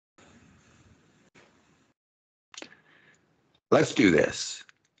Let's do this.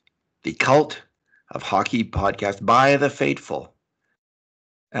 The Cult of Hockey podcast by the faithful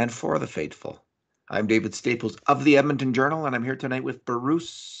and for the faithful. I'm David Staples of the Edmonton Journal, and I'm here tonight with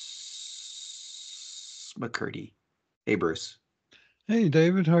Bruce McCurdy. Hey, Bruce. Hey,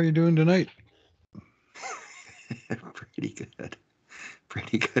 David, how are you doing tonight? Pretty good.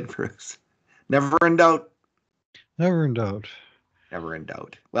 Pretty good, Bruce. Never in doubt. Never in doubt. Never in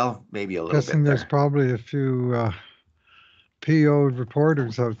doubt. Well, maybe a little Guessing bit there's there. probably a few PO'd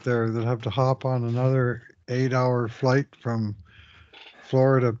reporters out there that have to hop on another 8-hour flight from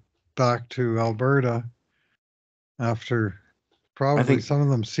Florida back to Alberta after I probably think some of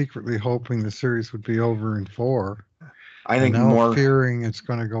them secretly hoping the series would be over in 4 I and think now more. fearing it's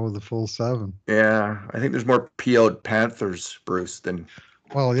going to go the full 7. Yeah, I think there's more PO'd Panthers, Bruce, than.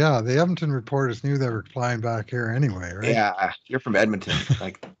 Well, yeah, the Edmonton reporters knew they were flying back here anyway, right? Yeah, you're from Edmonton.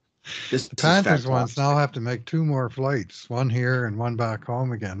 Like, this The is Panthers ones now fantastic. have to make 2 more flights, one here and one back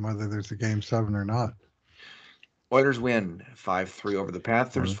home again, whether there's a game 7 or not. Oilers win 5-3 over the Oh,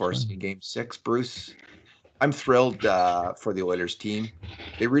 Panthers, that's right. forcing game 6. Bruce, I'm thrilled for the Oilers team.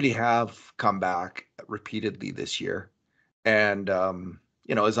 They really have come back repeatedly this year. And,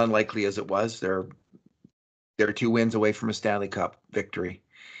 as unlikely as it was, they're 2 wins away from a Stanley Cup victory.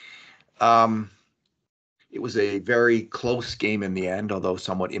 It was a very close game in the end, although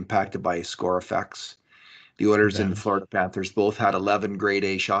somewhat impacted by score effects. The Oilers and the Advantage. Florida Panthers both had 11 grade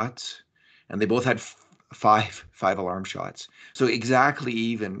A shots, and they both had five alarm shots. So exactly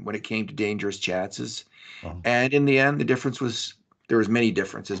even when it came to dangerous chances. Oh. And in the end, the difference was there was many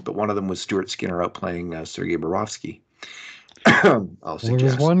differences, but one of them was Stuart Skinner outplaying Sergei Bobrovsky. I'll Well, there was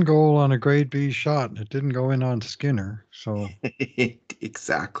suggest. one goal on a grade B shot, and it didn't go in on Skinner, so that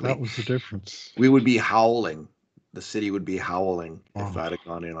Exactly. was the difference. We would be howling. The city would be howling if Oh. that had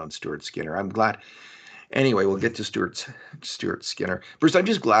gone in on Stuart Skinner. I'm glad. Anyway, we'll get to Stuart Skinner. Bruce, I'm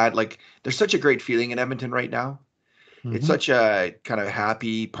just glad. Like, there's such a great feeling in Edmonton right now. It's Mm-hmm. such a kind of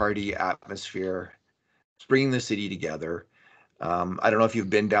happy party atmosphere. It's bringing the city together. I don't know if you've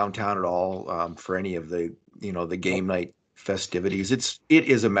been downtown at all for any of the game Nope. night festivities. It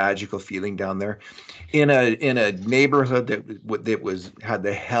is a magical feeling down there in a neighborhood that had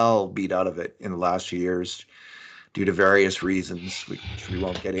the hell beat out of it in the last few years due to various reasons, which we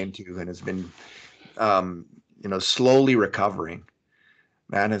won't get into, and has been slowly recovering.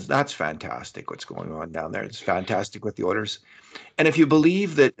 Man, that's fantastic what's going on down there. It's fantastic with the Oilers. And if you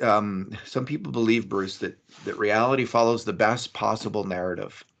believe that, some people believe, Bruce, that reality follows the best possible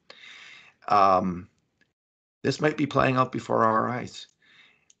narrative. Um, this might be playing out before our eyes.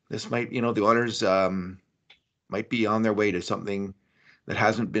 This might, the Oilers might be on their way to something that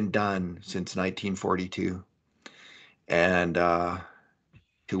hasn't been done since 1942, and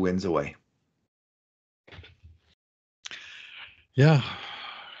 2 wins away. Yeah,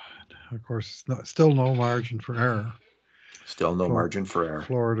 of course, still no margin for error. Still no Flor- margin for error.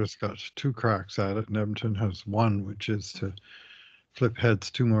 Florida's got 2 cracks at it, and Edmonton has 1, which is to flip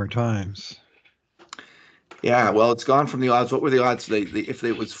heads 2 more times. Yeah, well, it's gone from the odds. What were the odds? If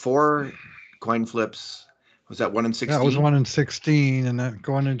it was 4 coin flips, was that 1 in Yeah, it was 16? 1 in 16, and then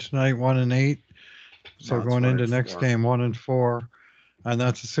going into tonight, 1 in 8. So No, it's going 1 in into next 4. game, 1 in 4. And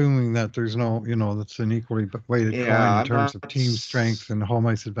that's assuming that there's no, that's an equally weighted coin Yeah, in I'm terms not. of team strength and home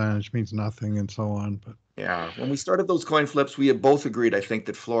ice advantage means nothing and so on. But Yeah, when we started those coin flips, we had both agreed, I think,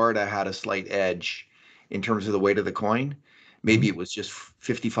 that Florida had a slight edge in terms of the weight of the coin. Maybe mhm, it was just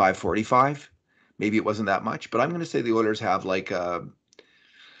 55-45. Maybe it wasn't that much, but I'm going to say the Oilers have like a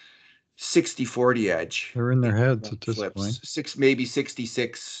 60-40 edge they're in in their heads coin at this point. flips. Maybe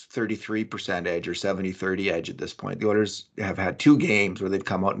 66-33% edge or 70-30 edge at this point. The Oilers have had 2 games where they've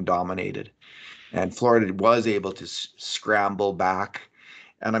come out and dominated, and Florida was able to scramble back.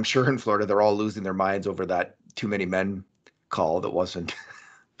 And I'm sure in Florida they're all losing their minds over that too many men call that wasn't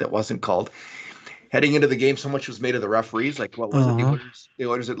that wasn't called. Heading into the game, so much was made of the referees. Like, what was it? The Uh huh. Oilers, the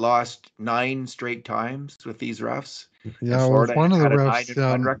Oilers had lost 9 straight times with these refs, and Yeah, well, Florida if one of the had a nine refs, and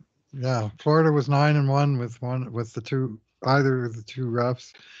one record. yeah, Florida was 9-1 with the two either of the 2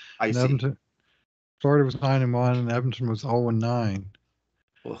 refs, I and see. Edmonton. Florida was 9-1, and Edmonton was 0-9.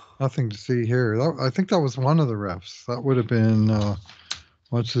 Ugh. Nothing to see here. I think that was one of the refs. That would have been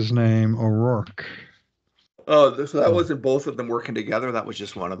what's his name, O'Rourke. Oh, so that So wasn't both of them working together. That was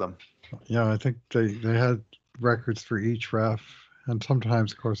just one of them. yeah, I think they had records for each ref, and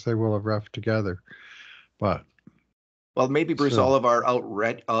sometimes, of course, they will have ref together. But Well, maybe Bruce, still, all of our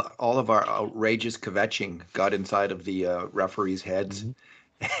outrageous kvetching got inside of the referees' heads, mhm.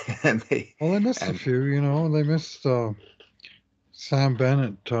 and they Well, they missed a and few. They missed Sam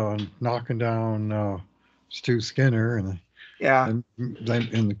Bennett knocking down Stu Skinner, and Yeah, and they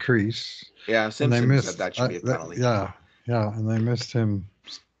in the crease, yeah. and they Simpson said missed. that should be a penalty. Yeah, yeah, and they missed him.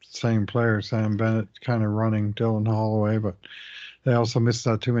 Same player, Sam Bennett, kind of running Dylan Holloway, but they also missed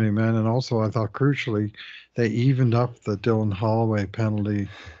out too many men. And also, I thought crucially, they evened up the Dylan Holloway penalty in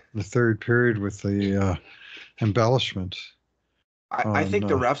the third period with the embellishment I on think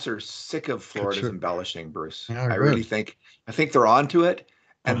the refs are sick of Florida's Couture. embellishing, Bruce. Yeah, I really good. think. I think they're onto it,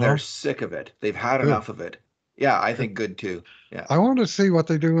 and they're Uh-huh. sick of it. They've had Good. enough of it. Yeah, I Good. think good too. Yeah. I want to see what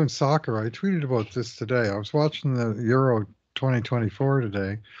they do in soccer. I tweeted about this today. I was watching the Euro 2024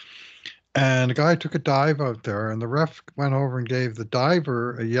 today, and a guy took a dive out there, and the ref went over and gave the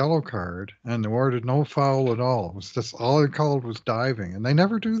diver a yellow card and awarded no foul at all. It was just all he called was diving. And they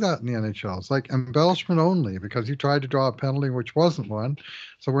never do that in the NHL. It's like embellishment only because you tried to draw a penalty which wasn't one.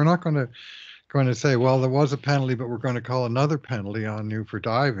 So we're not going to say, well, there was a penalty, but we're going to call another penalty on you for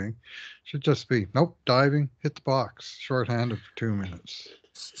diving. Should just be, nope, diving, hit the box, shorthanded for 2 minutes.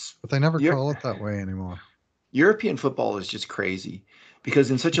 But they never You're, call it that way anymore. European football is just crazy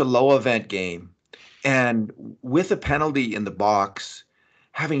because in such a low event game and with a penalty in the box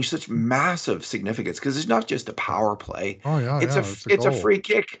having such massive significance because it's not just a power play. Oh yeah, It's a yeah, it's a it's a goal. free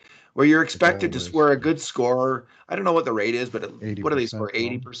kick where you're The expected goal to is score a good score. I don't know what the rate is, but what do they 80% score? goal.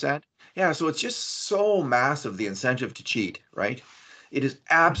 80%? Yeah, so it's just so massive the incentive to cheat, right? It is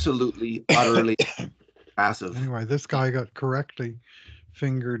absolutely utterly massive. Anyway, this guy got correctly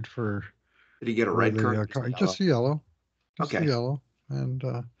fingered Did he get a for red the card? Just a just yellow. the yellow, just the Okay, yellow, and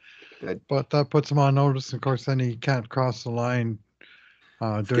good. but that puts him on notice. Of course, then he can't cross the line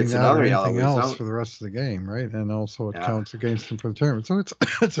doing Gets that or another yellow. anything He's else out. for the rest of the game, right? And also it Yeah. counts against him for the tournament. So it's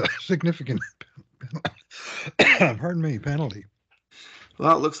it's a significant, pardon me, penalty.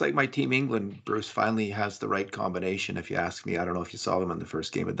 Well, it looks like my team England, Bruce, finally has the right combination. If you ask me, I don't know if you saw them in the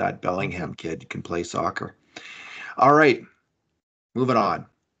first game, but that Bellingham kid can play soccer. All right, moving on.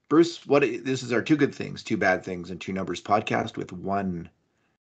 Bruce, this is our two good things, two bad things, and two numbers podcast with one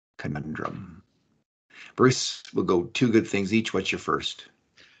conundrum. Bruce, we'll go two good things each. What's your first?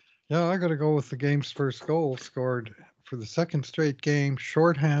 Yeah, I got to go with the game's first goal scored for the second straight game,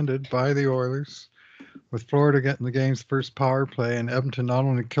 shorthanded by the Oilers, with Florida getting the game's first power play and Edmonton not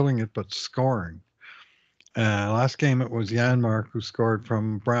only killing it but scoring. Last game it was Janmark who scored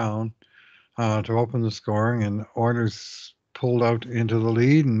from Brown to open the scoring, and Oilers pulled out into the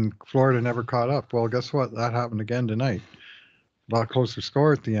lead, and Florida never caught up. Well, guess what? That happened again tonight. A lot closer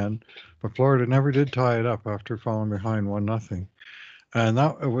score at the end, but Florida never did tie it up after falling behind 1-0. And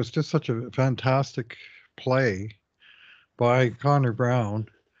that it was just such a fantastic play by Connor Brown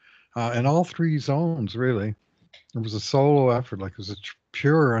in all three zones. Really, it was a solo effort, like it was a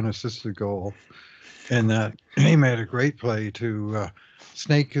pure unassisted goal. And that he made a great play to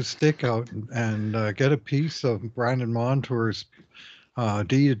snake his stick out and get a piece of Brandon Montour's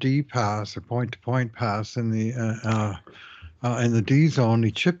D to D pass or point to point pass in the D zone.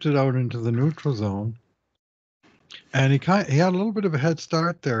 He chipped it out into the neutral zone, and he had a little bit of a head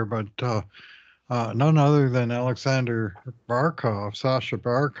start there, but none other than Alexander Barkov, Sasha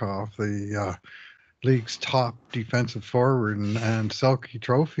Barkov, the league's top defensive forward and Selke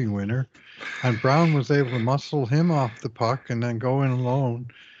Trophy winner. And Brown was able to muscle him off the puck and then go in alone.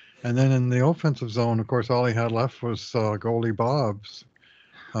 And then in the offensive zone, of course, all he had left was goalie Bob's.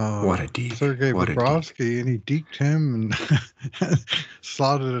 What a deke. Sergei What a deke. Bobrovsky, and he deked him and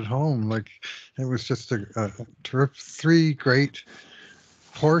slotted it home. Like it was just a terrific, three great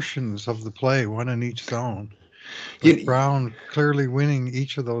portions of the play, one in each zone, with You, Brown clearly winning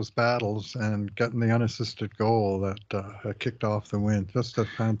each of those battles and getting the unassisted goal that kicked off the win. Just a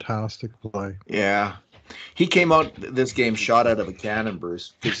fantastic play. yeah. He came out this game shot out of a cannon,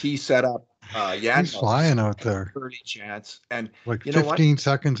 Bruce, because he set up He's Janmark's flying out there early chance. And like you know what? 15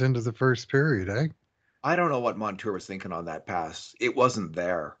 seconds into the first period, eh? I don't know what Montour was thinking on that pass. It wasn't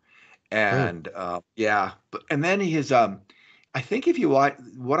there. Good. And yeah, but and then I think if you watch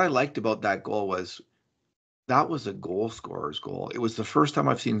what I liked about that goal was that was a goal scorer's goal. It was the first time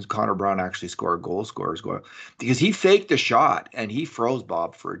I've seen Connor Brown actually score a goal scorer's goal because he faked a shot and he froze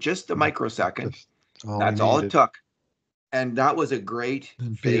Bob for just a microsecond. Just all he That's all it needed. took. And that was a great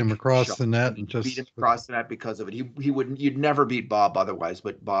And beat him fake across shot. the net And and he beat him just, across the net because of it. He wouldn't you'd never beat Bob otherwise,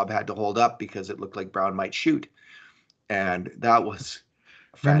 but Bob had to hold up because it looked like Brown might shoot. And that was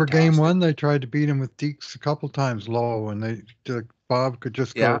remember game fantastic. one? They tried to beat him with dekes a couple times low, and Bob could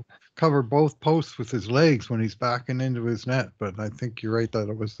just Yeah. go cover both posts with his legs when he's backing into his net. But I think you're right that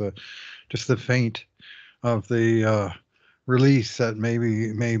it was just the feint of the release that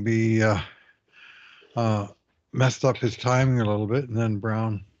maybe uh, messed up his timing a little bit, and then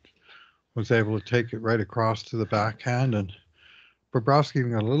Brown was able to take it right across to the backhand and Bobrovsky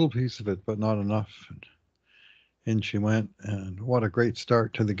even got a little piece of it, but not enough. And in she went, and what a great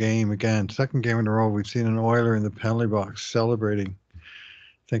start to the game again. Second game in a row, we've seen an Oiler in the penalty box celebrating,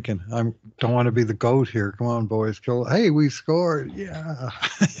 thinking, "I don't want to be the goat here. Come on, boys, kill! Hey, we scored! Yeah."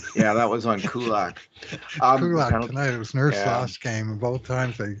 Yeah, that was on Kulak. The Kulak penalty. tonight. It was Nurse Yeah. last game, and both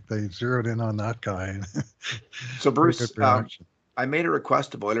times they zeroed in on that guy. So Pretty good Bruce, reaction. I made a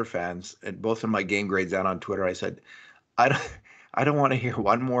request of Oiler fans, and both in my game grades and on Twitter. I said, I don't, I don't want to hear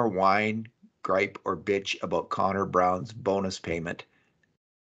one more whine, gripe, or bitch about Connor Brown's bonus payment.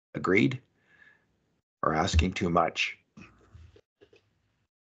 Agreed? Or asking too much?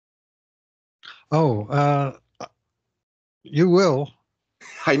 Oh, you will,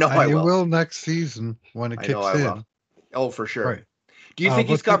 I know and I you will. will next season when it I know kicks I will. in. Oh, for sure. Right. Do you think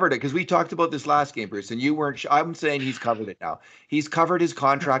he's But the, covered it? Because we talked about this last game, Bruce, and you weren't. I'm saying he's covered it now. He's covered his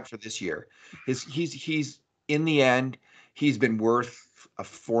contract for this year. He's in the end, he's been worth a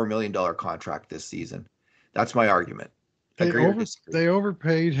 $4 million contract this season. That's my argument. Agree or disagree? they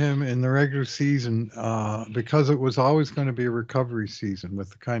overpaid him in the regular season because it was always going to be a recovery season with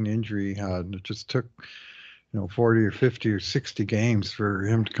the kind of injury he had. And it just took 40 or 50 or 60 games for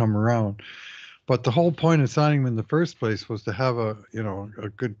him to come around. But the whole point of signing him in the first place was to have a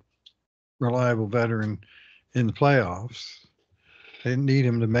good, reliable veteran in the playoffs. They didn't need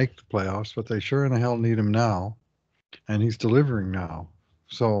him to make the playoffs, but they sure in the hell need him now, and he's delivering now.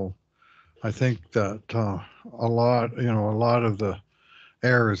 So I think that a lot of the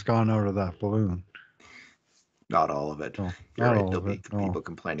air has gone out of that balloon. Not all of it. No, You're not right. all There'll of be it. No. people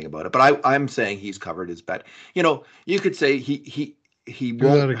complaining about it, but I'm saying he's covered his bet. You could say he Do that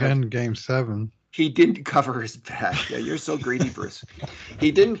won't have. again in game 7. He didn't cover his bet. Yeah, you're so greedy, Bruce. He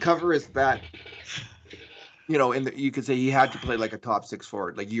didn't cover his bet. You could say he had to play like a top six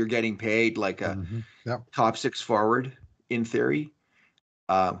forward. Like you're getting paid like a Yep. top six forward in theory.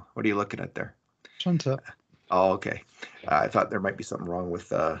 What are you looking at there? Sunset. Oh, okay. I thought there might be something wrong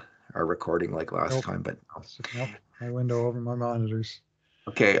with our recording like last time, but Nope. My window over my monitors.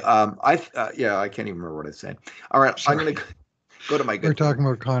 okay. I can't even remember what I said. All right, Sorry. I'm gonna go to my good We're thing. talking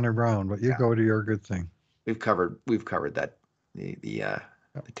about Connor Brown, but you Yeah. go to your good thing. We've covered that the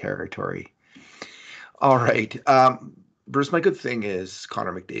territory. All right. Bruce, my good thing is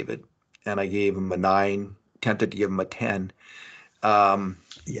Connor McDavid, and I gave him a 9, tempted to give him a 10.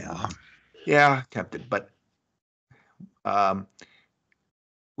 Yeah, tempted, but um,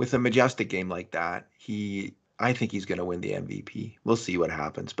 with a majestic game like that, I think he's going to win the MVP. We'll see what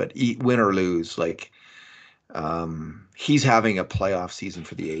happens, but win or lose, like he's having a playoff season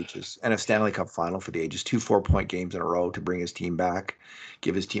for the ages and a Stanley Cup final for the ages, 2 4-point games in a row to bring his team back,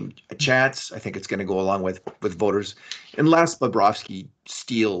 give his team a chance. I think it's going to go along with voters, unless Bobrovsky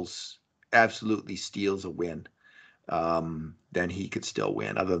absolutely steals a win. Then he could still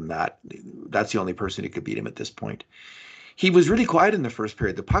win. Other than that, that's the only person who could beat him at this point. He was really quiet in the first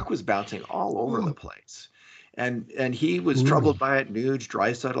period. The puck was bouncing all over the place. And he was troubled by it. Nuge,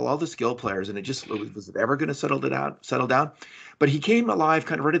 Draisaitl, all the skill players, and was it ever going to settle down? But he came alive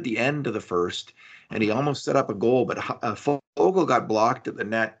kind of right at the end of the first, and he almost set up a goal. But Foegele got blocked at the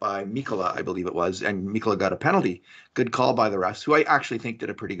net by Mikkola, I believe it was, and Mikkola got a penalty. Good call by the refs, who I actually think did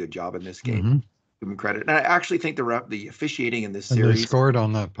a pretty good job in this game. Give him credit, and I actually think the officiating in this series. And they scored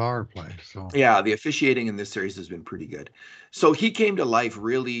on that power play. So yeah, the officiating in this series has been pretty good. So he came to life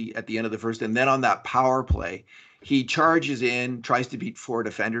really at the end of the first, and then on that power play, he charges in, tries to beat 4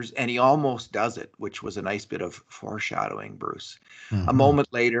 defenders, and he almost does it, which was a nice bit of foreshadowing, Bruce. A moment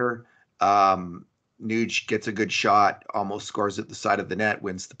later, Nuge gets a good shot, almost scores at the side of the net,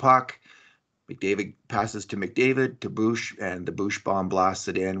 wins the puck. McDavid passes to McDavid, to Bush, and the Bush bomb blasts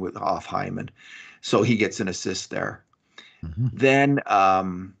it in off Hyman. So he gets an assist there. Then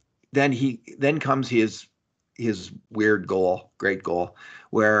comes his weird goal, great goal,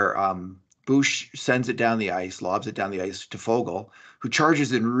 where Bush sends it down the ice, lobs it down the ice to Foegele, who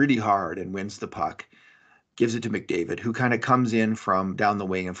charges in really hard and wins the puck, gives it to McDavid, who kind of comes in from down the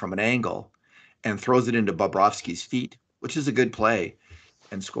wing and from an angle and throws it into Bobrovsky's feet, which is a good play,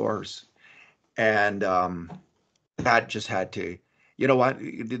 and scores. And that just had to, you know what?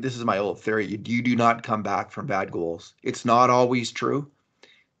 This is my old theory. You do not come back from bad goals. It's not always true,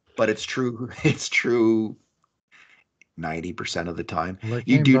 but it's true. It's true 90% of the time. Well, they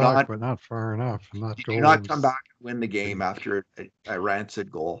You came do back, not, but not far enough. And that you goal do not come was back and win the game after a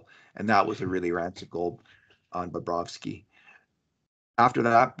rancid goal, and that was a really rancid goal on Bobrovsky. After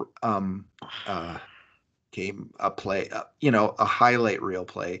that, came a play, a highlight reel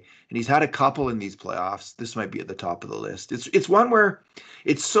play, and he's had a couple in these playoffs. This might be at the top of the list. It's one where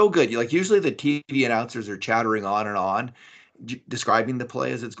it's so good. Like usually the TV announcers are chattering on and on. describing the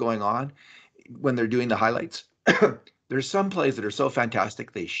play as it's going on when they're doing the highlights. There's some plays that are so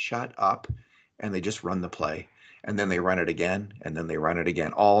fantastic they shut up and they just run the play, and then they run it again, and then they run it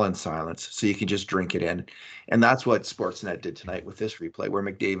again, all in silence, so you can just drink it in. And that's what Sportsnet did tonight with this replay, where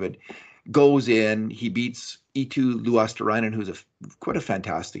McDavid goes in, he beats Eetu Luosterainen, who's quite a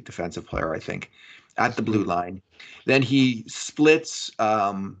fantastic defensive player, I think, at the blue line. Then he splits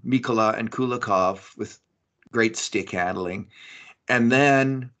Mikkola and Kulikov with great stick handling, and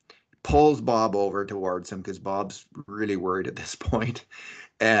then pulls Bob over towards him because Bob's really worried at this point,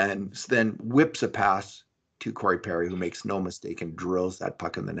 and then whips a pass to Corey Perry, who makes no mistake and drills that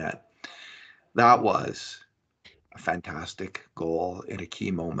puck in the net. That was a fantastic goal in a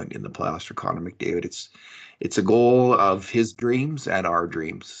key moment in the playoffs for Connor McDavid. It's a goal of his dreams and our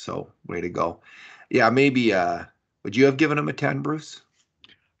dreams. So way to go. Yeah, maybe would you have given him a 10, Bruce?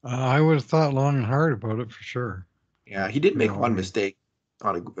 I would have thought long and hard about it for sure. Yeah, he did make one mistake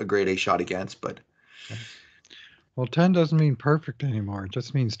on a grade A shot against, but well, 10 doesn't mean perfect anymore. It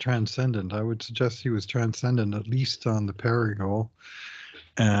just means transcendent. I would suggest he was transcendent at least on the Perry goal,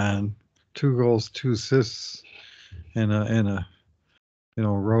 and 2 goals, 2 assists in a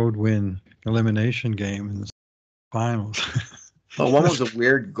road win elimination game in the finals. Well, one was a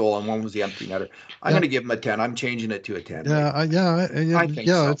weird goal and one was the empty netter. I'm going to give him a 10. I'm changing it to a 10. Yeah, I think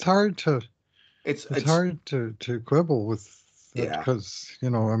so. It's hard to hard to quibble with that because I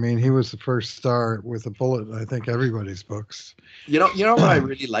mean, he was the first star with a bullet. I think everybody's books. You know what I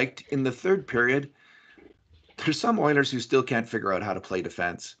really liked in the third period. There's some Oilers who still can't figure out how to play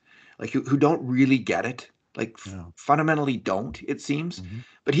defense, like who don't really get it, like fundamentally don't. It seems,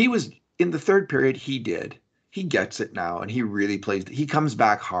 but he was in the third period. He did. He gets it now, and he really plays. He comes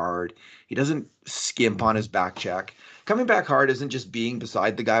back hard. He doesn't skimp on his back check. Coming back hard isn't just being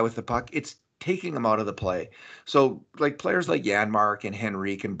beside the guy with the puck. It's taking him out of the play. So, like players like Janmark and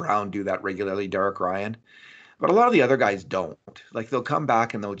Henrique and Brown do that regularly, Derek Ryan. But a lot of the other guys don't. Like they'll come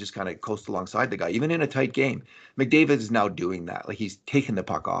back and they'll just kind of coast alongside the guy, even in a tight game. McDavid is now doing that. Like he's taking the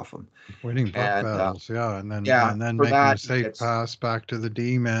puck off him. Winning puck battles, and then making a safe pass back to the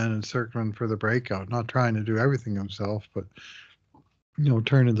D-man and circling for the breakout. Not trying to do everything himself, but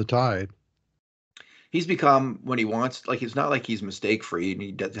turning the tide. He's become, when he wants, like it's not like he's mistake free, and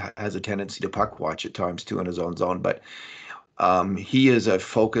he has a tendency to puck watch at times too in his own zone, but he is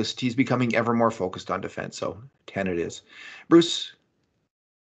he's becoming ever more focused on defense. So 10 it is. Bruce,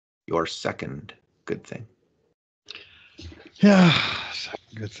 your second good thing. Yeah,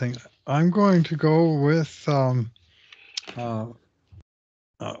 second good thing. I'm going to go with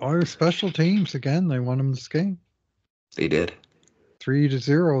our special teams again. They won them this game. They did.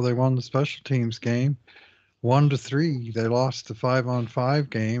 3-0. They won the special teams game. 1-3. They lost the 5-on-5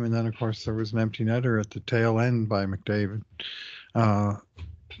 game, and then of course there was an empty netter at the tail end by McDavid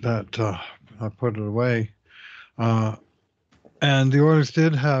that put it away. And the Oilers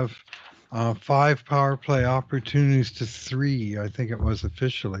did have 5 power play opportunities to 3, I think it was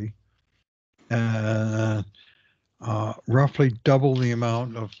officially, roughly double the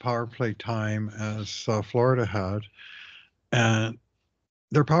amount of power play time as Florida had, and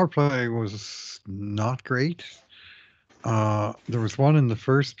their power play was not great. There was one in the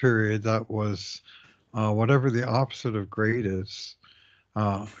first period that was whatever the opposite of great is,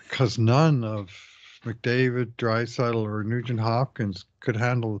 because none of McDavid, Draisaitl, or Nugent Hopkins could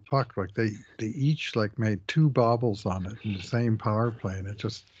handle the puck. Like they each made 2 bobbles on it in the same power play, and it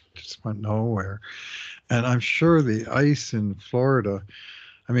just went nowhere. And I'm sure the ice in Florida,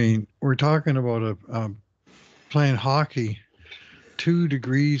 I mean, we're talking about playing hockey 2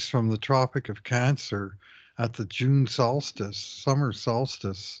 degrees from the Tropic of Cancer at the June solstice, summer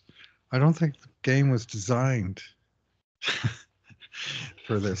solstice. I don't think the game was designed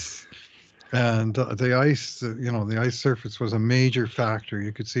for this. And the ice, the ice surface was a major factor.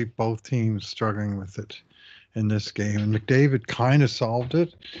 You could see both teams struggling with it in this game. And McDavid kind of solved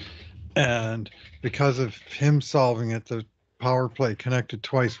it. And because of him solving it, the power play connected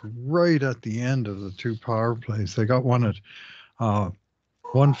twice right at the end of the 2 power plays. They got one at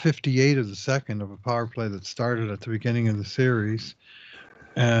 158 of the second of a power play that started at the beginning of the series.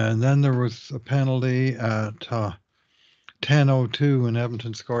 And then there was a penalty at 10:02 and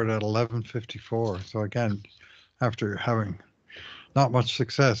Edmonton scored at 11:54. So again, after having not much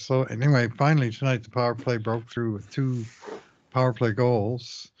success. So anyway, finally tonight the power play broke through with 2 power play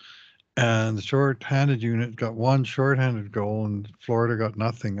goals. And the short-handed unit got 1 short-handed goal, and Florida got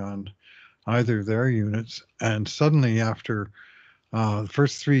nothing on either of their units. And suddenly, after the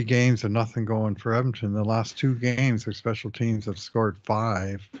first 3 games of nothing going for Edmonton, the last 2 games, their special teams have scored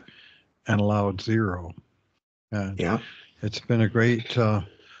 5 and allowed 0. And it's been a great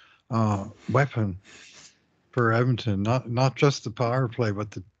weapon for Edmonton. Not just the power play,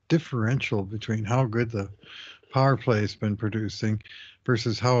 but the differential between how good the power play has been producing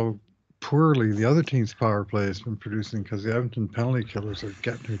versus how poorly the other team's power play has been producing, because the Edmonton penalty killers are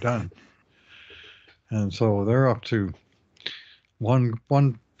getting her done. And so they're up to one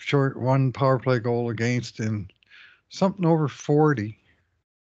power play goal against in something over 40.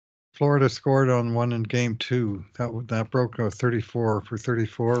 Florida scored on one in game two. That broke a 34 for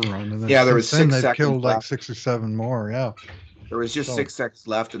 34 run, and then Yeah, there was since then six they've seconds killed like left. 6 or 7 more. Yeah. There was just So 6 seconds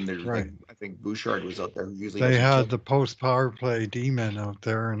left, and there's like right, I think Bouchard was out there who usually they doesn't kill. had the post power play D-men out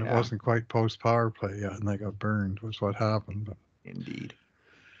there, and it Yeah, wasn't quite post power play yet, and they got burned. Was what happened. But indeed,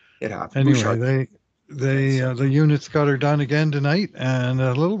 it happened. anyway, Bouchard they defense. the units got her done again tonight, and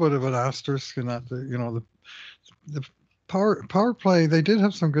a little bit of an asterisk in that the power play, they did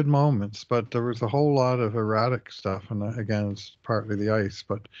have some good moments, but there was a whole lot of erratic stuff, and again, it's partly the ice.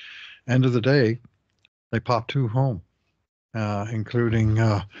 But end of the day, they popped two home, including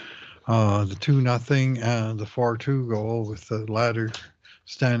the 2-0 and the 4-2 goal, with the latter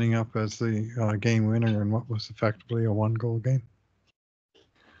standing up as the game winner in what was effectively a one-goal game.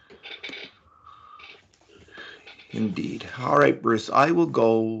 Indeed. All right, Bruce. I will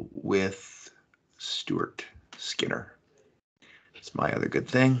go with Stuart Skinner. It's my other good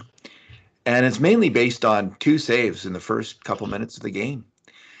thing. And it's mainly based on 2 saves in the first couple minutes of the game.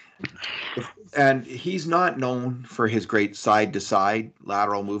 And he's not known for his great side-to-side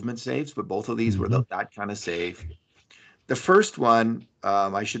lateral movement saves, but both of these were that kind of save. The first one,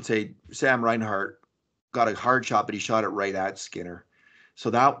 I should say, Sam Reinhart got a hard shot, but he shot it right at Skinner.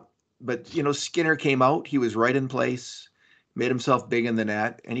 But Skinner came out. He was right in place, made himself big in the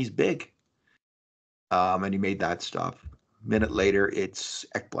net, and he's big. And he made that stop. A minute later, it's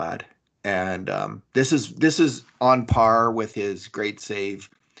Ekblad. And this is on par with his great save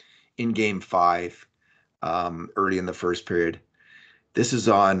in Game 5, early in the first period. This is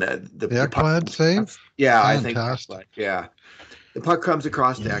on the Ekblad save. Yeah, fantastic. I think Ekblad. Yeah, the puck comes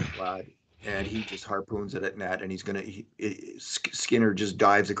across to Ekblad, and he just harpoons it at net, and Skinner just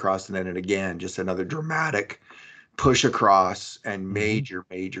dives across the net, and again, just another dramatic push across and major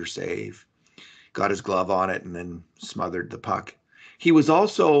save. Got his glove on it and then smothered the puck. He was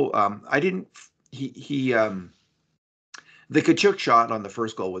also the Kachuk shot on the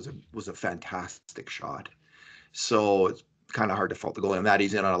first goal was a fantastic shot. So it's kind of hard to fault the goalie on that.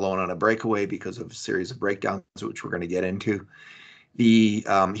 He's in on alone on a breakaway because of a series of breakdowns, which we're going to get into. He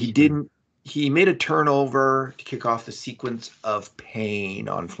made a turnover to kick off the sequence of pain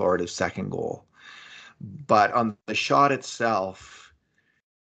on Florida's second goal. But on the shot itself,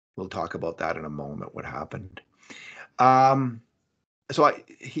 we'll talk about that in a moment, what happened.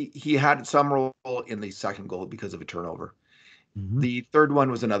 He had some role in the second goal because of a turnover. The third one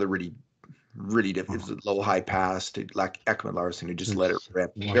was another really difficult. It was a low high pass to Ekman Larson, who just let it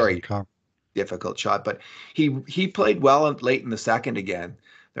rip. Very difficult shot, but he played well late in the second again.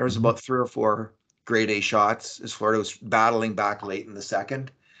 There was about 3 or 4 grade A shots as Florida was battling back late in the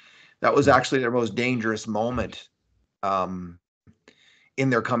second. That was actually their most dangerous moment in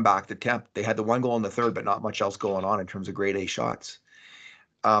their comeback attempt. They had the 1 goal in the third, but not much else going on in terms of grade A shots.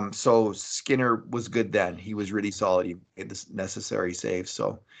 So Skinner was good then. He was really solid. He made the necessary save.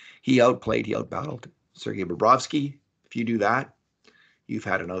 So he outbattled Sergei Bobrovsky. If you do that, you've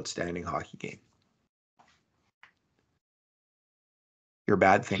had an outstanding hockey game. Your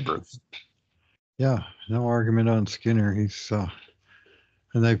bad thing, Bruce. Yeah, no argument on Skinner. He's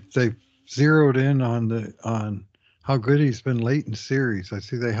and they've zeroed in on how good he's been late in series. I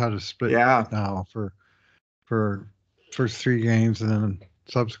see they had a split now for first 3 games and then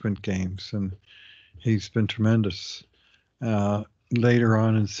subsequent games, and he's been tremendous. Later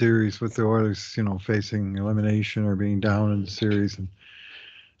on in series with the Oilers, facing elimination or being down in the series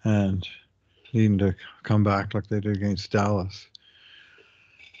and needing to come back like they did against Dallas.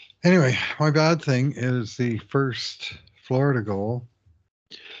 Anyway, my bad thing is the first Florida goal.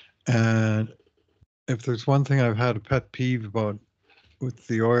 And if there's one thing I've had a pet peeve about with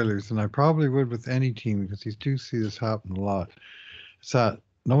the Oilers, and I probably would with any team, because you do see this happen a lot, it's that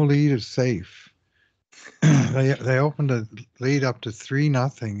no lead is safe. They opened a lead up to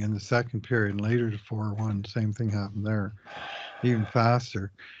 3-0 in the second period, and later to 4-1. Same thing happened there, even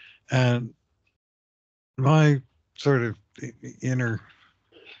faster. And my sort of inner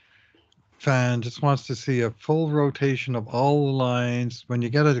fan just wants to see a full rotation of all the lines when you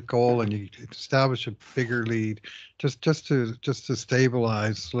get a goal and you establish a bigger lead, just to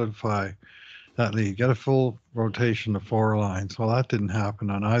stabilize, solidify that lead. Get a full rotation of 4 lines. Well, that didn't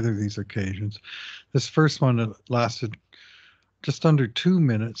happen on either of these occasions. This first one lasted just under 2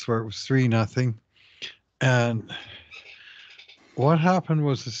 minutes where it was 3-0. And what happened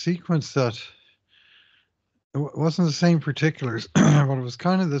was a sequence that it wasn't the same particulars, but it was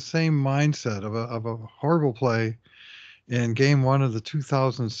kind of the same mindset of a horrible play in game one of the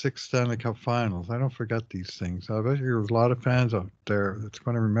 2006 Stanley Cup Finals. I don't forget these things. I bet there's a lot of fans out there that's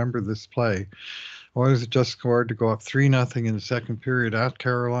going to remember this play. Oilers had just scored to go up 3-0 in the second period at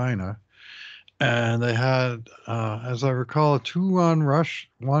Carolina. And they had, as I recall, a 2-on rush,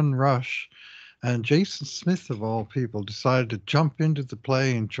 1 rush. And Jason Smith, of all people, decided to jump into the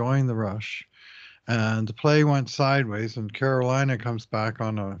play and join the rush. And the play went sideways, and Carolina comes back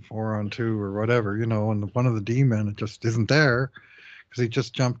on a 4-on-2 or whatever, and one of the D-men just isn't there because he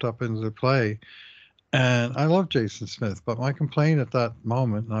just jumped up into the play. And I love Jason Smith, but my complaint at that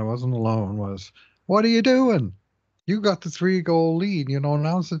moment, and I wasn't alone, was, what are you doing? You got the 3-goal lead.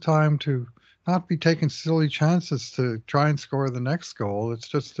 Now's the time to not be taking silly chances to try and score the next goal. It's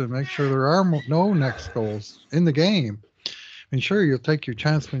just to make sure there are no next goals in the game. I mean, sure, you'll take your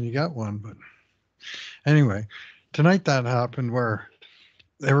chance when you get one, but anyway, tonight that happened where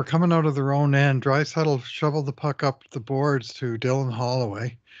they were coming out of their own end. Draisaitl shoveled the puck up the boards to Dylan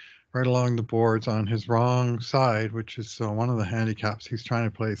Holloway, right along the boards on his wrong side, which is one of the handicaps he's trying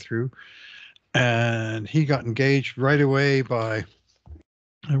to play through. And he got engaged right away by,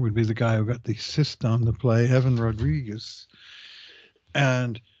 it would be the guy who got the assist on the play, Evan Rodriguez.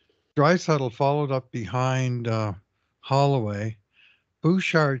 And Draisaitl followed up behind Holloway.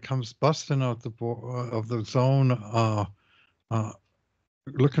 Bouchard comes busting out of the zone,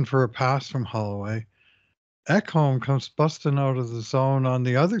 looking for a pass from Holloway. Ekholm comes busting out of the zone on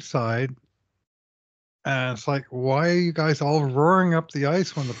the other side. And it's like, why are you guys all roaring up the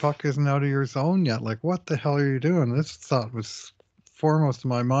ice when the puck isn't out of your zone yet? Like, what the hell are you doing? This thought was foremost in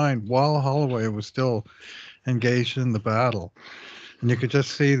my mind while Holloway was still engaged in the battle. And you could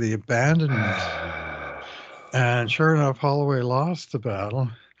just see the abandonment. And sure enough, Holloway lost the battle.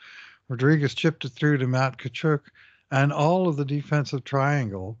 Rodriguez chipped it through to Matt Tkachuk, and all of the defensive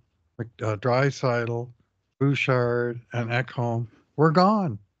triangle, Draisaitl, Bouchard, and Ekholm, were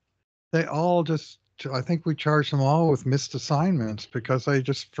gone. They all just, I think we charged them all with missed assignments because they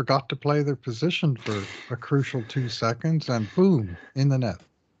just forgot to play their position for a crucial 2 seconds, and boom, in the net.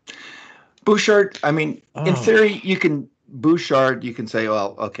 Bouchard, I mean, in theory, you can say,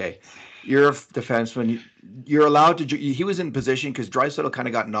 well, okay, you're a defenseman. You're allowed to. He was in position because Draisaitl kind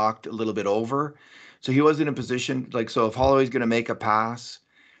of got knocked a little bit over, so he wasn't in position. So if Holloway's going to make a pass,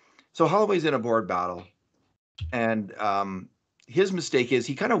 so Holloway's in a board battle, and his mistake is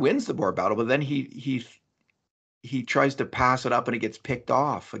he kind of wins the board battle, but then he tries to pass it up and it gets picked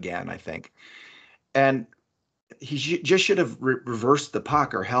off again, I think, and he just should have reversed the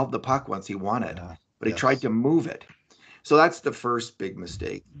puck or held the puck once he won it, but he tried to move it. So that's the first big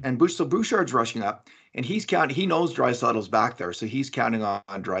mistake. And so Bouchard's rushing up, and he knows Draisaitl's back there, so he's counting on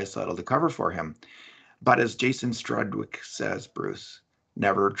Draisaitl to cover for him. But as Jason Strudwick says, Bruce,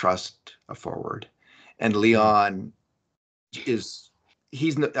 never trust a forward. And Leon he's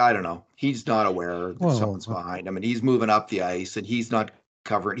not aware that someone's behind him, and he's moving up the ice, and he's not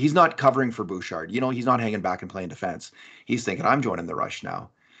covering for Bouchard. He's not hanging back and playing defense. He's thinking, I'm joining the rush now.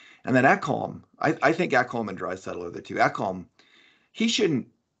 And then Ekholm, I think Ekholm and Draisaitl are the two. Ekholm,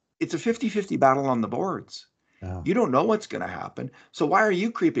 it's a 50-50 battle on the boards. Yeah. You don't know what's going to happen. So why are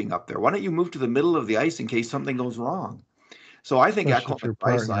you creeping up there? Why don't you move to the middle of the ice in case something goes wrong? So I think Ekholm and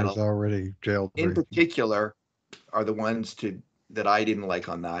Draisaitl, already jailed in particular, are the ones that I didn't like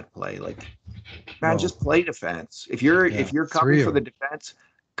on that play. Like, man, just play defense. If you're covering for the defense,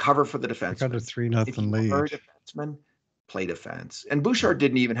 cover for the defense. Got a 3-0 lead. If you're a defenseman, play defense. And Bouchard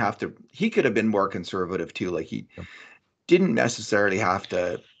didn't even have to. He could have been more conservative too. Like, he didn't necessarily have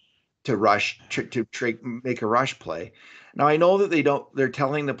to rush to make a rush play. Now I know that they're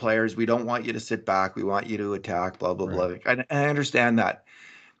telling the players, we don't want you to sit back, we want you to attack, blah blah blah. And I understand that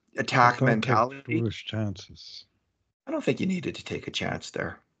attack mentality. Take foolish chances. I don't think you needed to take a chance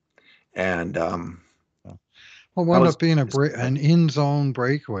there. And well, wound up being an in-zone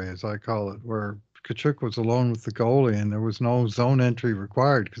breakaway, as I call it, where Tkachuk was alone with the goalie, and there was no zone entry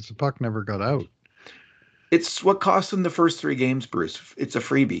required because the puck never got out. It's what cost them the first 3 games, Bruce. It's a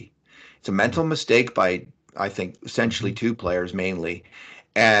freebie. It's a mental mistake by, I think, essentially 2 players mainly,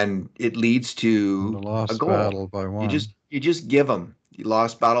 and it leads to lost a goal. Battle by 1. You just give them. You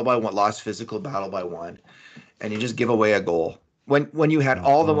lost battle by 1, lost physical battle by 1, and you just give away a goal when you had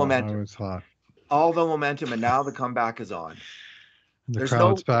all the momentum. It was hot. All the momentum, and now the comeback is on. The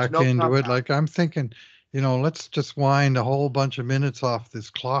crowd's back into it. Like, I'm thinking, let's just wind a whole bunch of minutes off this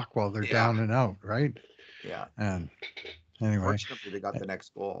clock while they're down and out, right? Yeah. And Anyway, Fortunately, they got the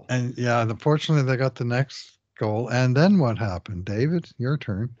next goal. and yeah, unfortunately, they got the next goal. And then what happened? David, your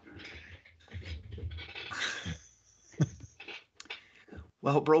turn.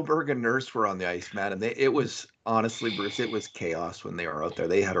 Well, Broberg and Nurse were on the ice, man, and it was honestly, Bruce, it was chaos when they were out there.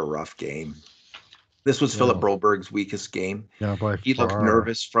 They had a rough game. This was Philip Yeah, Broberg's weakest game. yeah, by He looked far.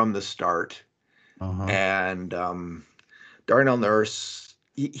 nervous from the start, Uh-huh. and Darnell Nurse,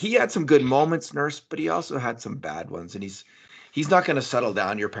 he had some good moments, Nurse, but he also had some bad ones, and he's not going to settle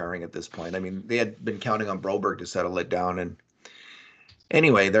down your pairing at this point. I mean, they had been counting on Broberg to settle it down, and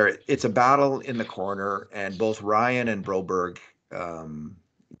anyway, it's a battle in the corner, and both Ryan and Broberg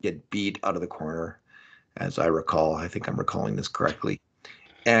get beat out of the corner, as I recall. I think I'm recalling this correctly.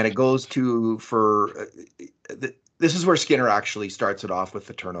 And it goes to this is where Skinner actually starts it off with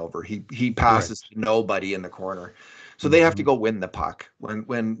the turnover. He passes to nobody in the corner. So they have to go win the puck.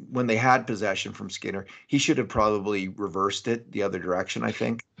 When they had possession from Skinner, he should have probably reversed it the other direction, I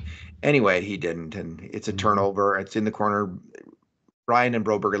think. Anyway, he didn't, and it's a turnover. It's in the corner. Ryan and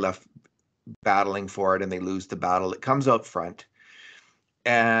Broberg are left battling for it, and they lose the battle. It comes out front,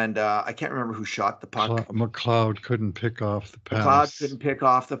 and I can't remember who shot the puck. McLeod couldn't pick off the pass. McLeod couldn't pick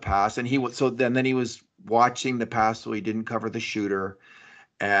off the pass, and he was then he was watching the pass, so he didn't cover the shooter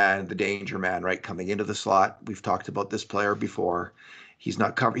and the danger man right coming into the slot. We've talked about this player before. He's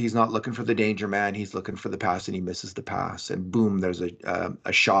not looking for the danger man. He's looking for the pass, and he misses the pass. And boom, there's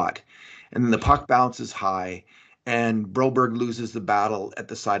a shot, and then the puck bounces high, and Broberg loses the battle at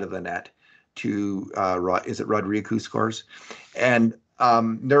the side of the net to is it Rodrigue who scores, and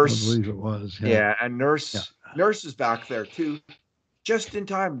Nurse. I believe it was. Yeah, and Nurse is back there too, just in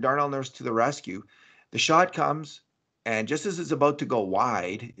time. Darnell Nurse to the rescue. The shot comes, and just as it's about to go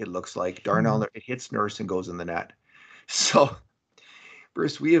wide, it looks like Darnell it hits Nurse and goes in the net. So,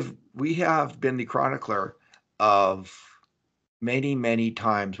 Bruce, we have been the chronicler of many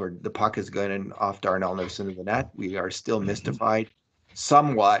times where the puck is going off Darnell Nurse into the net. We are still mystified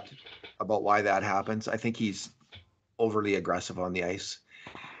somewhat about why that happens. I think he's overly aggressive on the ice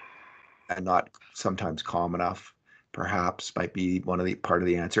and not sometimes calm enough. Perhaps might be part of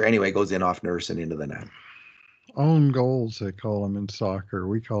the answer. Anyway, goes in off Nurse and into the net. Own goals, they call them in soccer.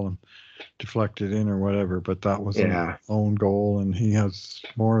 We call them deflected in or whatever, but that was an own goal, and he has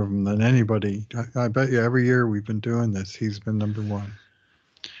more of them than anybody. I bet you every year we've been doing this, he's been number one.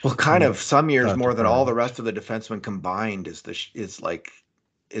 Well, kind of some years more than all the rest of the defensemen combined is the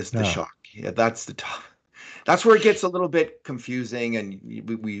shock. Yeah, that's the top. That's where it ges a little bit confusing, and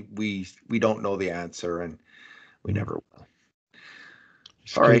we don't know the answer, and we never will.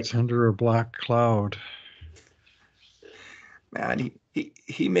 All right, under a black cloud. Man,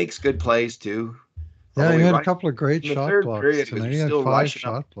 he makes good plays too. Yeah, he had a couple of great shot blocks tonight. He had 5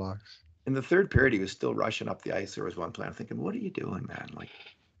 shot blocks. In the third period, he was still rushing up the ice. There was one play. I'm thinking, what are you doing, man? Like,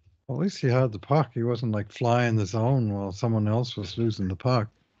 well, at least he had the puck. He wasn't like flying the zone while someone else was losing the puck.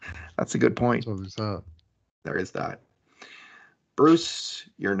 That's a good point. So there's that. There is that. Bruce,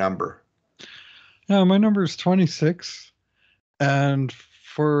 your number. Yeah, my number is 26. And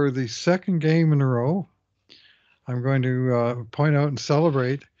for the second game in a row, I'm going to point out and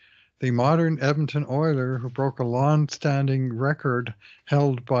celebrate the modern Edmonton Oiler who broke a long-standing record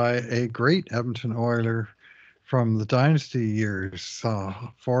held by a great Edmonton Oiler from the Dynasty years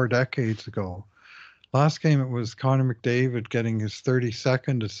 4 decades ago. Last game, it was Connor McDavid getting his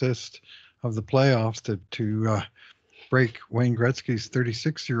 32nd assist of the playoffs to break Wayne Gretzky's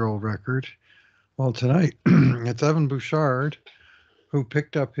 36-year-old record. Well, tonight, it's Evan Bouchard, who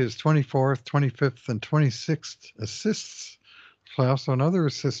picked up his 24th, 25th, and 26th assists, also another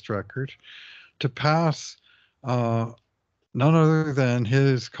assist record, to pass none other than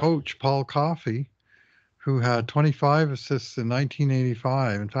his coach, Paul Coffey, who had 25 assists in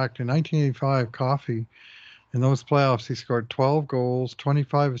 1985. In fact, in 1985, Coffey, in those playoffs, he scored 12 goals,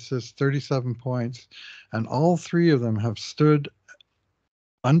 25 assists, 37 points, and all 3 of them have stood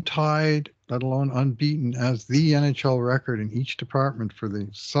untied, let alone unbeaten, as the NHL record in each department for the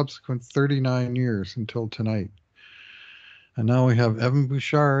subsequent 39 years until tonight. And now we have Evan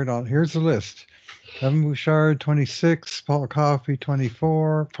Bouchard on. Here's the list. Evan Bouchard, 26, Paul Coffey,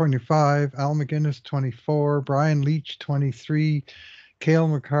 24, 25, Al McGinnis, 24, Brian Leach, 23, Cale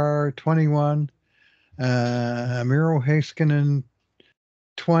Makar, 21, Miro Heiskanen,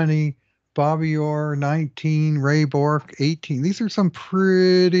 20, Bobby Orr, 19, Ray Bourque, 18. These are some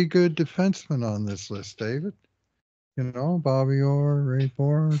pretty good defensemen on this list, David. You know, Bobby Orr, Ray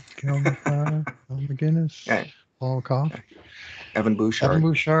Bourque, Cale Makar, Al McGinnis, Paul Coffey. Evan Bouchard. Evan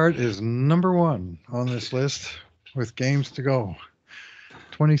Bouchard is number 1 on this list with games to go.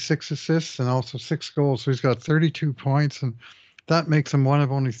 26 assists and also 6 goals. So he's got 32 points, and that makes him one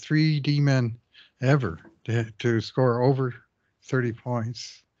of only 3 D-men ever to score over 30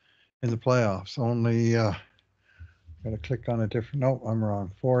 points in the playoffs. Only, got to click on a different, no, I'm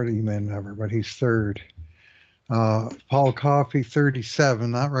wrong. 4 D-men ever, but he's third. Paul Coffey,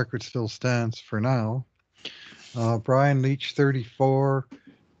 37. That record still stands for now. Brian Leach, 34.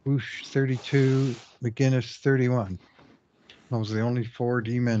 Bush, 32. McGinnis, 31. Those are the only 4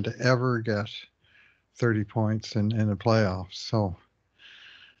 D-men to ever get 30 points in the playoffs. So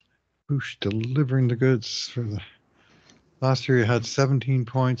Bush delivering the goods for the last year. He had 17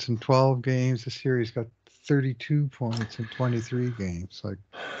 points in 12 games. This year he's got 32 points in 23 games, like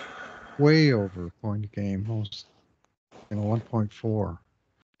way over a point a game, almost 1.4,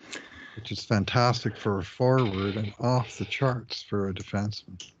 which is fantastic for a forward and off the charts for a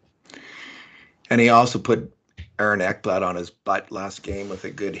defenseman. And he also put Aaron Ekblad on his butt last game with a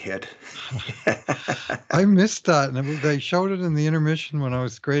good hit. I missed that, and they showed it in the intermission when I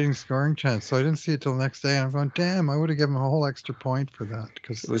was grading scoring chance, so I didn't see it till the next day. And I'm going, damn, I would have given him a whole extra point for that,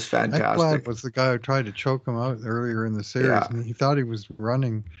 because it was fantastic. Ekblad was the guy who tried to choke him out earlier in the series, and he thought he was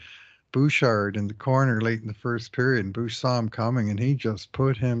running Bouchard in the corner late in the first period, and Bush saw him coming, and he just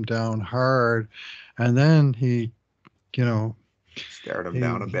put him down hard, and then he stared him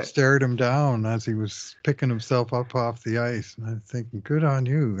down a bit. Stared him down as he was picking himself up off the ice. And I'm thinking, good on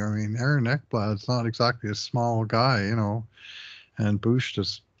you. I mean, Aaron Ekblad's not exactly a small guy, and Bush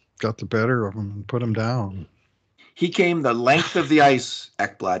just got the better of him and put him down. He came the length of the ice,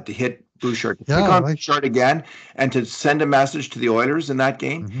 Ekblad, to hit Bouchard, to pick on Bouchard again, and to send a message to the Oilers in that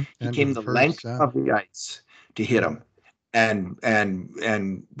game. Mm-hmm. He came the length of the ice to hit him. And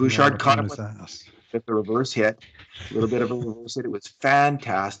Bouchard caught him with the reverse hit. A little bit of a reverse hit. It was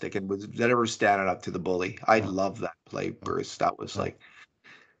fantastic, and was never standing up to the bully. I love that play, Bruce. That was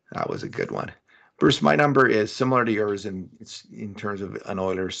a good one. Bruce, my number is similar to yours in terms of an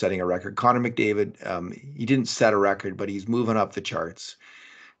Oilers setting a record. Connor McDavid, he didn't set a record, but he's moving up the charts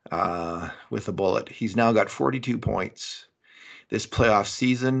with a bullet. He's now got 42 points this playoff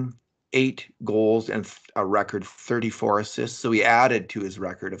season, 8 goals, and a record 34 assists. So he added to his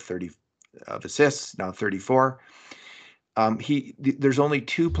record of 30 of assists, now 34. There's only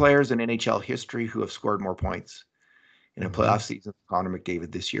 2 players in NHL history who have scored more points in a playoff season than Connor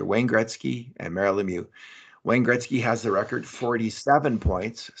McDavid this year: Wayne Gretzky and Mario Lemieux. Wayne Gretzky has the record, 47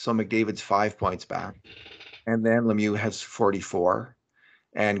 points, so McDavid's 5 points back. And then Lemieux has 44,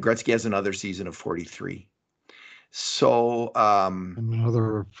 and Gretzky has another season of 43. So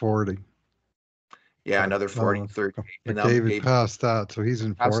another 40. Yeah, another 40, 30. McDavid passed that, so he's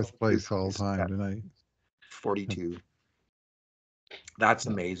in 4th place all time tonight. 42. That's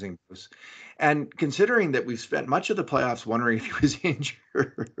amazing. And considering that we've spent much of the playoffs wondering if he was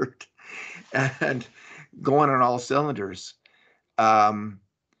injured and going on all cylinders,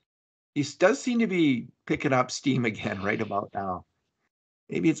 he does seem to be picking up steam again right about now.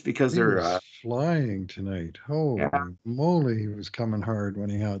 Maybe it's because they're flying tonight. Holy moly, he was coming hard when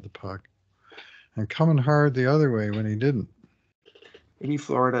he had the puck, and coming hard the other way when he didn't. Maybe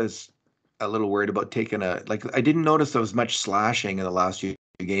Florida's a little worried about taking I didn't notice there was much slashing in the last few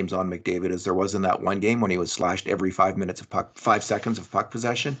games on McDavid as there was in that one game when he was slashed every 5 seconds of puck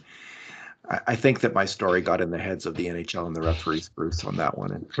possession. I think that my story got in the heads of the NHL and the referees, Bruce, on that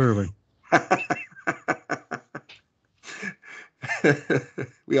one. And clearly.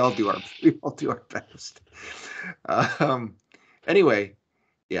 we all do our best. Anyway,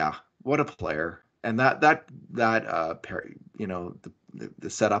 yeah, what a player. And that Perry, the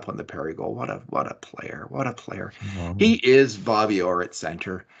setup on the Perry goal, what a player. Wow. He is Bobby Orr at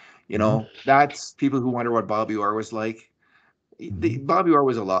center. That's people who wonder what Bobby Orr was like. Bobby Orr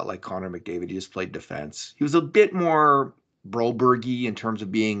was a lot like Connor McDavid. He just played defense. He was a bit more Brobergy in terms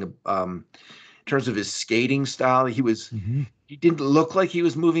of being, in terms of his skating style. He was, he didn't look like he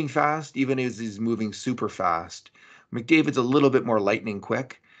was moving fast, even as he's moving super fast. McDavid's a little bit more lightning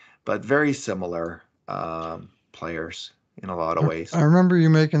quick, but very similar players in a lot of ways. I remember you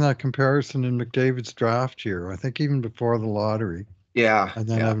making that comparison in McDavid's draft year. I think even before the lottery. Yeah. And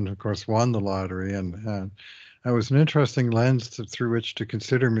then Evan, of course, won the lottery, and it was an interesting lens through which to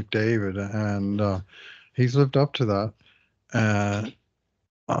consider McDavid, and he's lived up to that.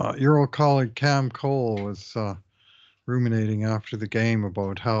 Your old colleague Cam Cole was ruminating after the game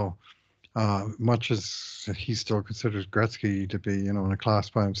about how much as he still considers Gretzky to be, in a class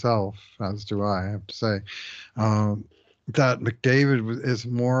by himself, as do I have to say, that McDavid is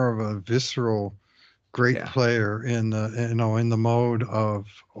more of a visceral, great player in the, in the mode of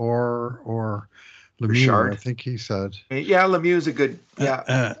or Lemieux, I Richard. think he said. Yeah, Lemieux's a good.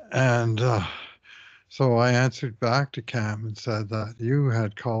 Yeah. And so I answered back to Cam and said that you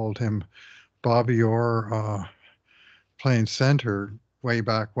had called him Bobby Orr playing center way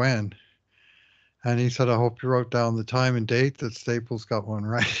back when. And he said, I hope you wrote down the time and date that Staples got one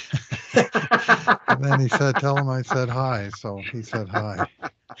right. And then he said, tell him I said hi. So he said hi.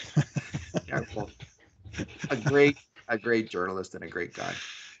 Yeah, well, a great, a great journalist and a great guy.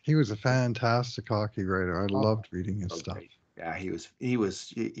 He was a fantastic hockey writer. I Oh, loved reading his so stuff. great. Yeah, he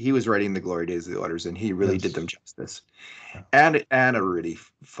was writing the glory days of the Oilers, and he really did them Yes. justice. Yeah. And a really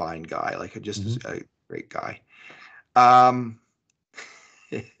fine guy, like Mm-hmm. a great guy. Um,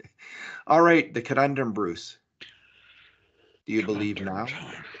 all right, the conundrum, Bruce. Do you believe Conundrum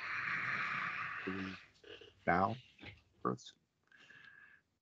now? time. Believe now, Bruce?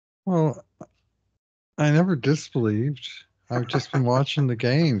 Well, I never disbelieved. I've just been watching the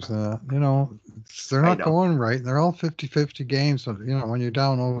games. They're I not know. going right. They're all 50-50 games. So, when you're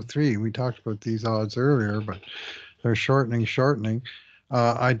down 0-3, we talked about these odds earlier, but they're shortening.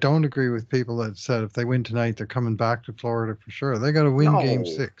 I don't agree with people that said if they win tonight, they're coming back to Florida for sure. They got to win game No,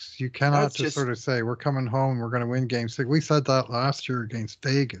 6. You cannot that's just just sort of say, we're coming home, we're going to win game 6. We said that last year against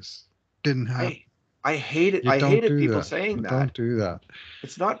Vegas. Didn't happen. I I hate it. You I don't hated do people that. saying You that. don't do that.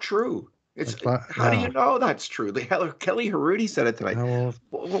 It's not true. It's how do you Yeah. know that's true? The hell Kelly Harudi said it tonight. Well,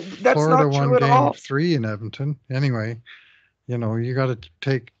 Well, that's Florida not won true at game all. 3 in Edmonton. Anyway, you got to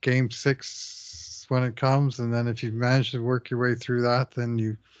take game 6 when it comes. And then if you manage to work your way through that,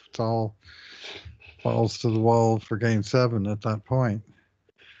 then it's all balls to the wall for game 7 at that point.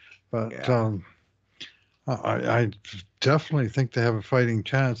 But Yeah. I definitely think they have a fighting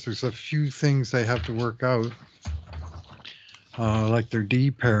chance. There's a few things they have to work out, like their D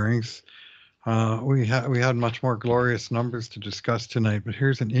pairings. We had much more glorious numbers to discuss tonight, but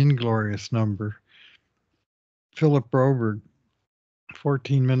here's an inglorious number. Philip Broberg,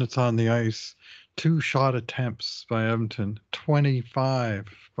 14 minutes on the ice, 2 shot attempts by Edmonton, 25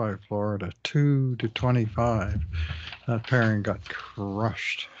 by Florida, 2-25. That pairing got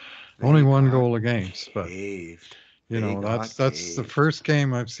crushed. Only They one got goal against, but caved. They got that's the caved. first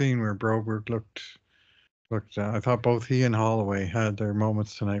game I've seen where Broberg looked. I thought both he and Holloway had their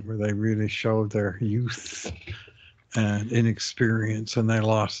moments tonight where they really showed their youth and inexperience, and they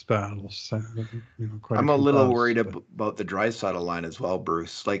lost battles. Quite a I'm a few little battles. worried But about the Draisaitl line as well,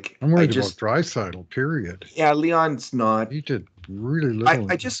 Bruce. Like I'm I worried about just Draisaitl. Period. yeah, Leon's not. He did really little I in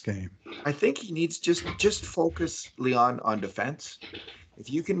this just game. I think he needs just focus Leon on defense. If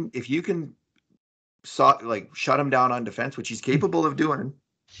you can shut him down on defense, which he's capable of doing,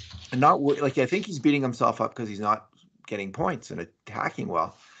 and not like I think he's beating himself up because he's not getting points and attacking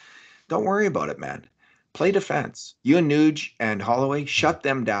well. Don't worry about it, man. Play defense. You and Nuge and Holloway, shut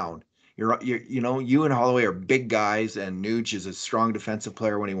them down. You and Holloway are big guys, and Nuge is a strong defensive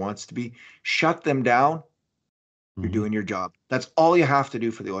player when he wants to be. Shut them down. You're Mm-hmm. doing your job. That's all you have to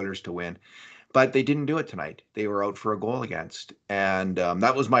do for the Oilers to win. But they didn't do it tonight. They were out for a goal against, and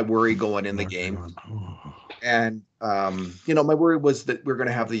that was my worry going in the game. And my worry was that we're going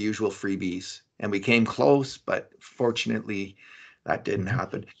to have the usual freebies, and we came close, but fortunately, that didn't Mm-hmm.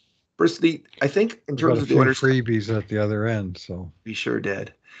 happen. Firstly, I think in We got terms a of the few Oilers, freebies at the other end, so we sure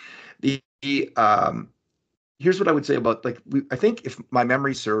did. The here's what I would say about I think if my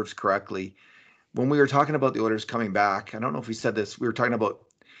memory serves correctly, when we were talking about the Oilers coming back, I don't know if we said this. We were talking about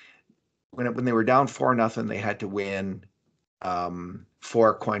when they were down 4-0, they had to win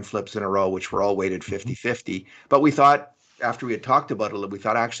 4 coin flips in a row, which were all weighted mm-hmm. 50-50. But we thought after we had talked about it, we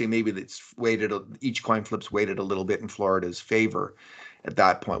thought actually maybe that's weighted, each coin flip's weighted a little bit in Florida's favor. At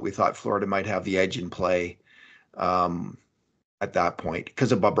that point, we thought Florida might have the edge in play at that point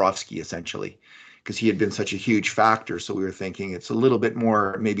because of Bobrovsky, essentially, because he had been such a huge factor. So we were thinking it's a little bit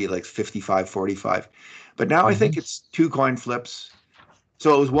more, maybe like 55-45. But now I Mm-hmm. think it's 2 coin flips.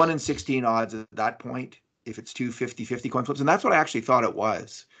 So it was 1 in 16 odds at that point if it's 2 50-50 coin flips. And that's what I actually thought it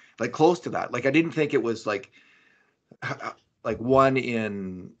was, like close to that. Like I didn't think it was like 1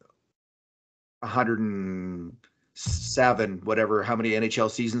 in 107, whatever, how many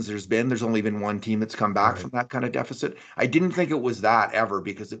NHL seasons there's been. There's only been one team that's come back Right. from that kind of deficit. I didn't think it was that ever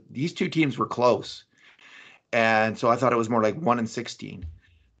because these two teams were close. And so I thought it was more like 1 in 16.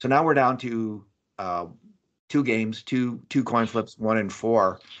 So now we're down to 2 games, two coin flips, 1 in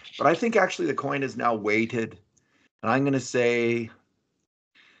 4. But I think actually the coin is now weighted, and I'm going to say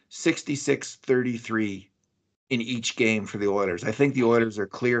 66-33 in each game for the Oilers. I think the Oilers are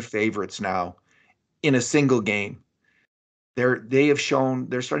clear favorites now in a single game. They have shown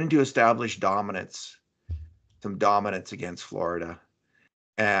they're starting to establish some dominance against Florida.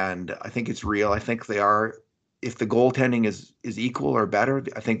 and I think it's real. I think they are. If the goaltending is equal or better,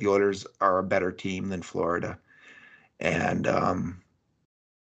 I think the Oilers are a better team than Florida. And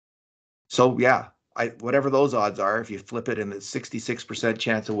so yeah, whatever those odds are, if you flip it and it's 66%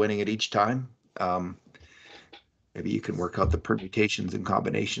 chance of winning it each time, maybe you can work out the permutations and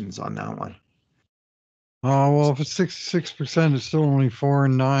combinations on that one. Oh, well, if it's 66%, it's still only 4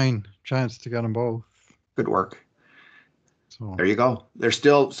 and 9 chance to get them both. Good work. So there you go. They're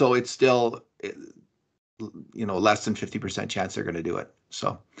still, so it's still, less than 50% chance they're going to do it.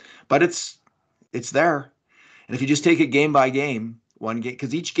 So, but it's there. And if you just take it game by game, one game,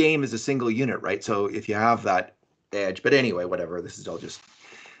 because each game is a single unit, right? So if you have that edge, but anyway, whatever, this is all just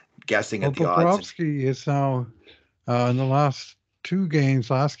guessing at the odds. Bobrovsky is now in the last 2 games.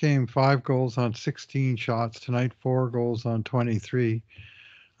 Last game, 5 goals on 16 shots. Tonight, 4 goals on 23,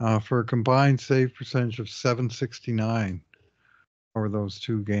 for a combined save percentage of .769 over those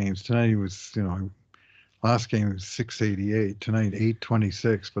 2 games. Tonight he was, last game was .688. Tonight,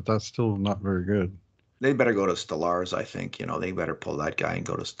 .826, but that's still not very good. They better go to Stellars, I think. They better pull that guy and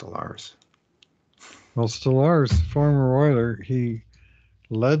go to Stellars. Well, Stellars, former Oiler, he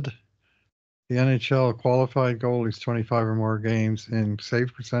led the NHL qualified goalies 25 or more games in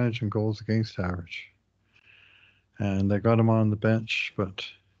save percentage and goals against average. And they got him on the bench, but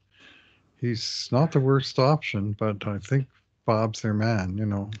he's not the worst option, but I think Bob's their man,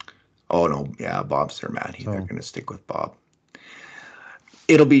 Oh, no. Yeah, Bob's their man. They're going to stick with Bob.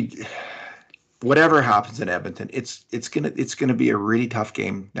 It'll be whatever happens in Edmonton. It's gonna be a really tough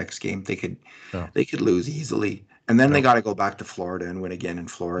game next game. They could lose easily, and then they got to go back to Florida and win again in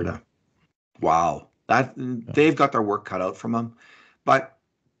Florida. Yeah. Wow, they've got their work cut out from them, but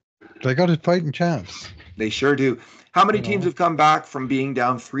they got a fighting chance. They sure do. How many teams have come back from being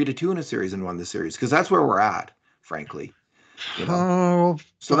down 3-2 in a series and won the series? Because that's where we're at, frankly. So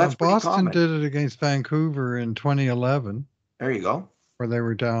that's Boston common. did it against Vancouver in 2011. There you go. Where they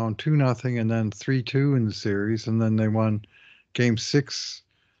were down 2-0 and then 3-2 in the series, and then they won game 6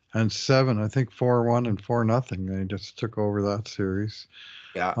 and 7. I think 4-1 and 4-0. They just took over that series.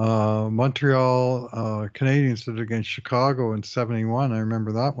 Yeah. Montreal Canadiens did it against Chicago in 71. I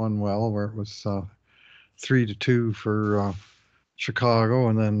remember that one well, where it was 3-2 for Chicago,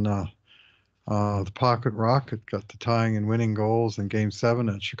 and then the Pocket Rocket got the tying and winning goals in Game 7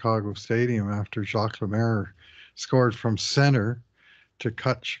 at Chicago Stadium after Jacques Lemaire scored from center to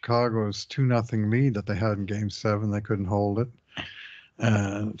cut Chicago's 2-0 lead that they had in Game 7. They couldn't hold it.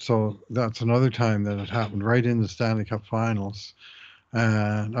 And so that's another time that it happened right in the Stanley Cup Finals.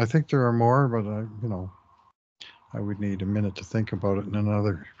 And I think there are more, but I would need a minute to think about it and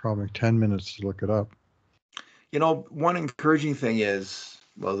another probably 10 minutes to look it up. One encouraging thing is,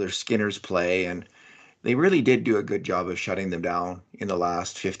 there's Skinner's play, and they really did do a good job of shutting them down in the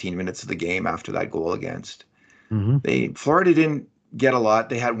last 15 minutes of the game after that goal against. Mm-hmm. Florida didn't get a lot.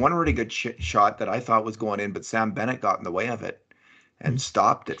 They had one really good shot that I thought was going in, but Sam Bennett got in the way of it and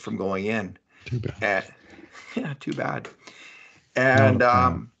stopped it from going in. Too bad. Too bad. And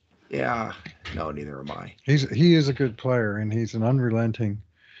no, neither am I. He is a good player, and he's an unrelenting,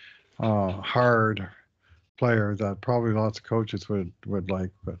 hard player that probably lots of coaches would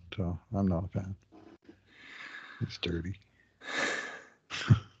like, but I'm not a fan. He's dirty.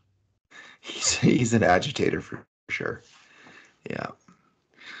 He's an agitator for sure. Yeah.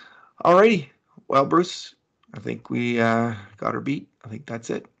 Alrighty. Well, Bruce, I think we got our beat. I think that's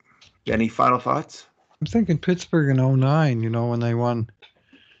it. Any final thoughts? I'm thinking Pittsburgh in 2009,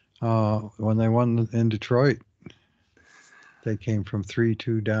 when they won in Detroit. They came from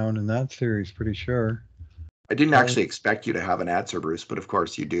 3-2 down in that series, pretty sure. I didn't actually expect you to have an answer, Bruce, but of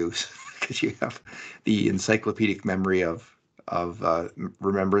course you do, because you have the encyclopedic memory of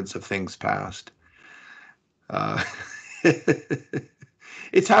remembrance of things past.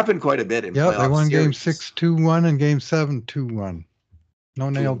 It's happened quite a bit in playoff they won series. Game 6 2-1 and Game 7 2-1. No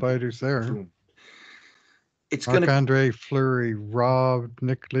nail biters there. Boom. Marc-Andre Fleury robbed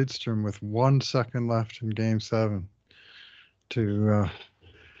Nick Lidstrom with 1 second left in Game 7 to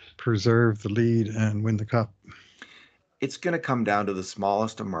preserve the lead and win the cup. It's going to come down to the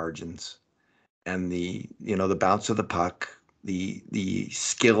smallest of margins, and the bounce of the puck, the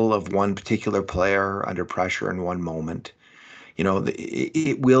skill of one particular player under pressure in one moment.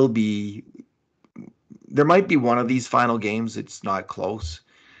 It will be. There might be one of these final games it's not close,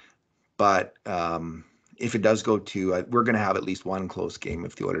 but if it does go to, we're going to have at least one close game.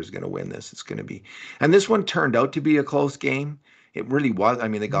 If the Oilers are going to win this, it's going to be. And this one turned out to be a close game. It really was. I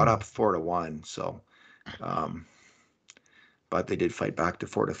mean, they got up 4-1, so. But they did fight back to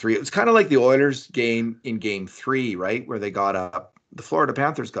 4-3. It was kind of like the Oilers game in Game 3, right, where they got up the Florida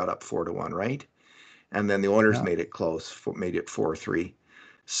Panthers got up 4-1, right? And then the Oilers Yeah. made it close, made it 4-3.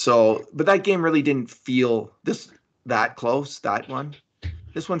 So, but that game really didn't feel that close, that one.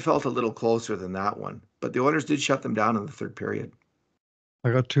 This one felt a little closer than that one. But the Oilers did shut them down in the third period.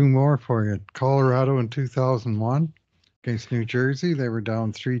 I got two more for you. Colorado in 2001 against New Jersey. They were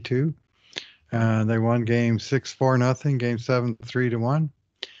down 3-2. And they won game 6-4-0, game 7 3-1.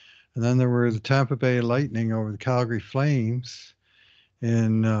 And then there were the Tampa Bay Lightning over the Calgary Flames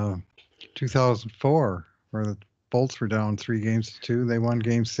in 2004, where the Bolts were down 3-2. They won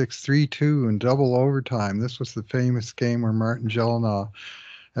game 6 3-2 in double overtime. This was the famous game where Martin Gelinas,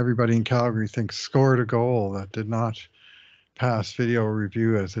 everybody in Calgary thinks, scored a goal that did not pass video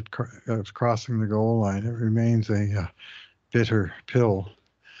review as it was crossing the goal line. It remains a bitter pill.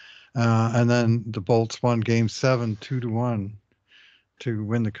 And then the Bolts won game 7 2-1 to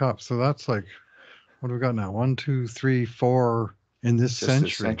win the cup. So that's like, what do we got now? 1, 2, 3, 4 in this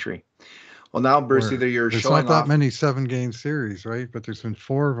century. Well, now, Bruce, either you're there's showing not that off. many 7-game series, right? But there's been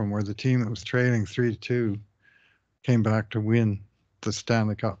 4 of them where the team that was trailing 3-2 came back to win the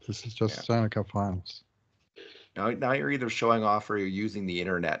Stanley Cup. This is just Stanley Cup Finals. Now you're either showing off or you're using the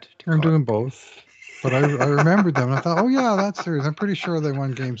internet. I'm doing both. But I remembered them. And I thought, oh, yeah, that's serious. I'm pretty sure they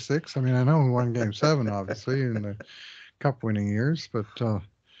won game 6. I mean, I know who won game 7, obviously, in the cup winning years. But,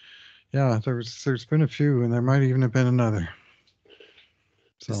 yeah, there's been a few, and there might even have been another.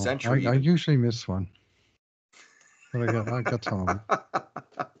 So I usually miss one. But I got some of them.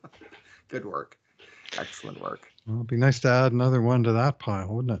 Good work. Excellent work. Well, it'd be nice to add another one to that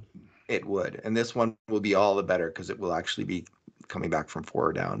pile, wouldn't it? It would. And this one will be all the better because it will actually be coming back from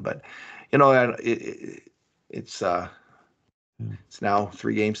 4 down. But, it's now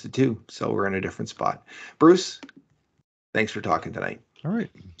 3-2. So we're in a different spot. Bruce, thanks for talking tonight. All right.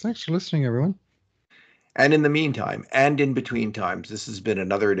 Thanks for listening, everyone. And in the meantime, and in between times, this has been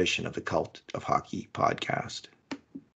another edition of the Cult of Hockey podcast.